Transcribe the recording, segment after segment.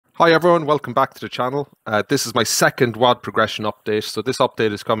Hi everyone, welcome back to the channel. This is my second WAD progression update. So this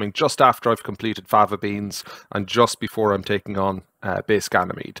update is coming just after I've completed Fava Beans and just before I'm taking on Base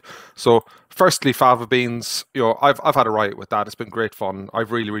Ganymede. So firstly, Fava Beans, I've had a riot with that. It's been great fun.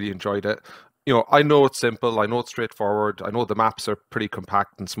 I've really enjoyed it. I know it's simple, I know it's straightforward, I know the maps are pretty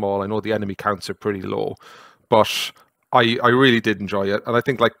compact and small, I know the enemy counts are pretty low, but I really did enjoy it. And I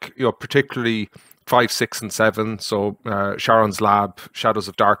think particularly 5, 6, and 7, so Sharon's Lab, Shadows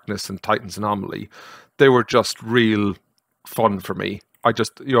of Darkness, and Titan's Anomaly, they were just real fun for me. I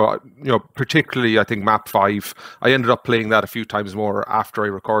just, particularly I think map 5, I ended up playing that a few times more after I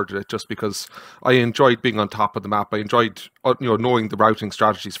recorded it, just because I enjoyed being on top of the map. I enjoyed, knowing the routing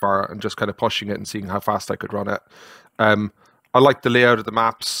strategies for it and just kind of pushing it and seeing how fast I could run it. I liked the layout of the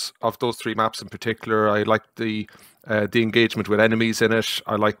maps, of those 3 maps in particular. I liked the engagement with enemies in it.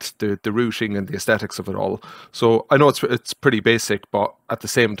 I liked the routing and the aesthetics of it all. So I know it's pretty basic, but at the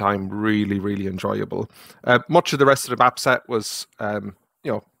same time, really enjoyable. Much of the rest of the map set was, a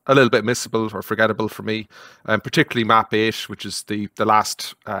little bit missable or forgettable for me, particularly map 8, which is the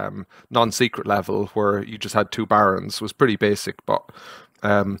last non-secret level where you just had 2 barons, was pretty basic, but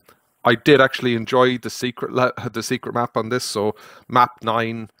I did actually enjoy the secret map on this. So map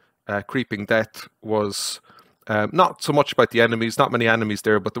 9, Creeping Death, was not so much about the enemies, not many enemies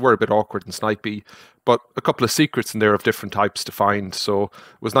there, but they were a bit awkward and snipey, but a couple of secrets in there of different types to find. So it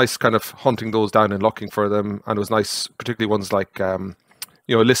was nice kind of hunting those down and looking for them. And it was nice, particularly ones like,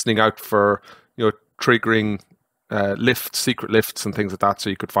 listening out for, triggering secret lifts and things like that, so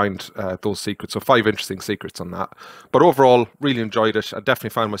you could find those secrets. So 5 interesting secrets on that. But overall, really enjoyed it. I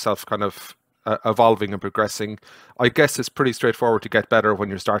definitely found myself kind of evolving and progressing. I guess it's pretty straightforward to get better when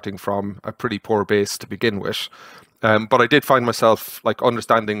you're starting from a pretty poor base to begin with. But I did find myself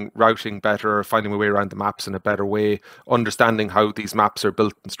understanding routing better, finding my way around the maps in a better way, understanding how these maps are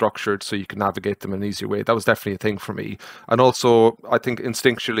built and structured so you can navigate them in an easier way. That was definitely a thing for me. And also, I think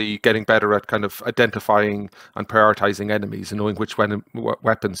instinctually getting better at kind of identifying and prioritizing enemies and knowing which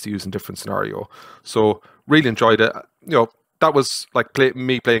weapons to use in different scenario. So really enjoyed it. That was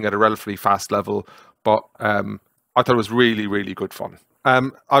me playing at a relatively fast level, but I thought it was really good fun.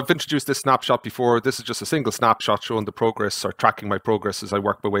 I've introduced this snapshot before. This is just a single snapshot showing the progress or tracking my progress as I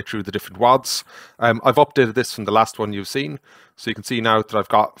work my way through the different WADs. I've updated this from the last one you've seen. So you can see now that I've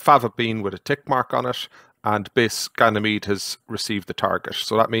got Fava Bean with a tick mark on it, and Base Ganymede has received the target.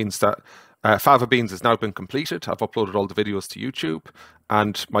 So that means that Fava Beans has now been completed. I've uploaded all the videos to YouTube,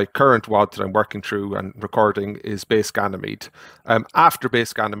 and my current WAD that I'm working through and recording is Base Ganymede. After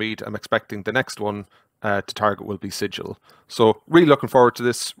Base Ganymede, I'm expecting the next one to target will be Sigil. So really looking forward to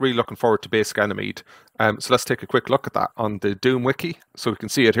this, really looking forward to Base Ganymede. So let's take a quick look at that on the DoomWiki, so we can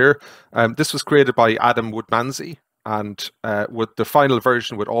see it here. This was created by Adam Woodmansey, and with the final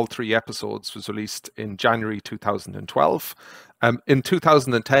version with all 3 episodes was released in January 2012. In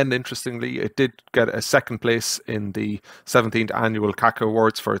 2010, interestingly, it did get a 2nd place in the 17th Annual CACA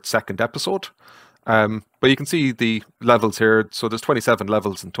Awards for its 2nd episode. But you can see the levels here. So there's 27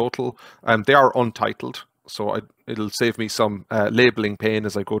 levels in total. They are untitled, so it'll save me some labeling pain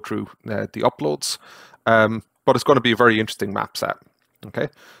as I go through the uploads. But it's going to be a very interesting map set. Okay,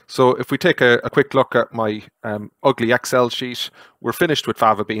 so if we take a quick look at my ugly Excel sheet, we're finished with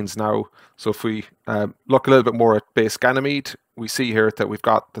Fava Beans now. So if we look a little bit more at Base Ganymede, we see here that we've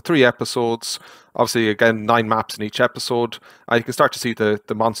got the 3 episodes, obviously again 9 maps in each episode, and you can start to see the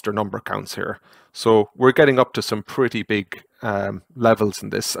monster number counts here. So we're getting up to some pretty big levels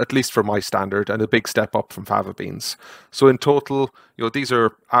in this, at least for my standard, and a big step up from Fava Beans. So in total, these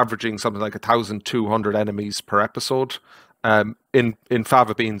are averaging something like 1,200 enemies per episode. In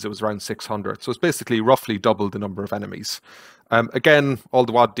Fava Beans, it was around 600. So it's basically roughly double the number of enemies. Again, all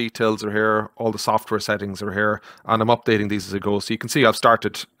the WAD details are here, all the software settings are here, and I'm updating these as I go. So you can see I've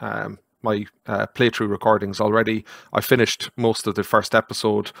started my playthrough recordings already. I finished most of the first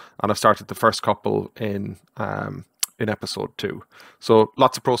episode, and I've started the first couple in episode 2. So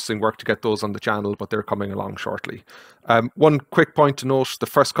lots of processing work to get those on the channel, but they're coming along shortly. One quick point to note, the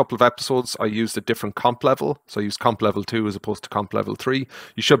first couple of episodes I used a different comp level. So I used comp level 2 as opposed to comp level 3.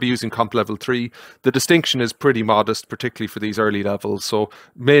 You should be using comp level 3. The distinction is pretty modest, particularly for these early levels. So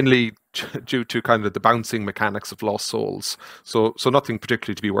mainly due to kind of the bouncing mechanics of Lost Souls. So nothing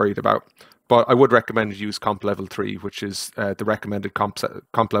particularly to be worried about. But I would recommend you use comp level 3, which is the recommended comp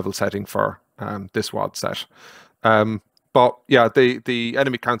level setting for this WAD set. But yeah, the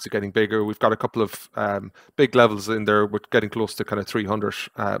enemy counts are getting bigger. We've got a couple of big levels in there. We're getting close to kind of 300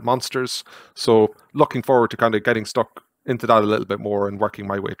 monsters. So looking forward to kind of getting stuck into that a little bit more and working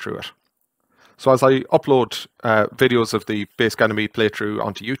my way through it. So as I upload videos of the Base Ganymede playthrough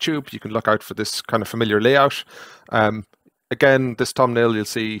onto YouTube, you can look out for this kind of familiar layout. Again, this thumbnail you'll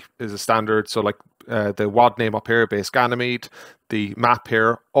see is a standard, so like the WAD name up here, Base Ganymede, the map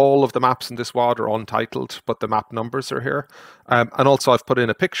here, all of the maps in this WAD are untitled, but the map numbers are here. And also I've put in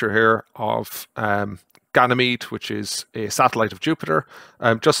a picture here of Ganymede, which is a satellite of Jupiter,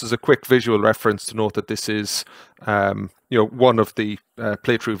 just as a quick visual reference to note that this is one of the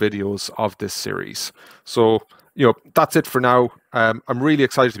playthrough videos of this series. So that's it for now. I'm really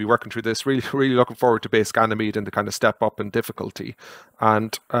excited to be working through this. Really looking forward to Base Ganymede and the kind of step up in difficulty.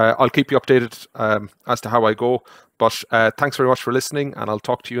 And I'll keep you updated as to how I go. But thanks very much for listening, and I'll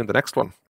talk to you in the next one.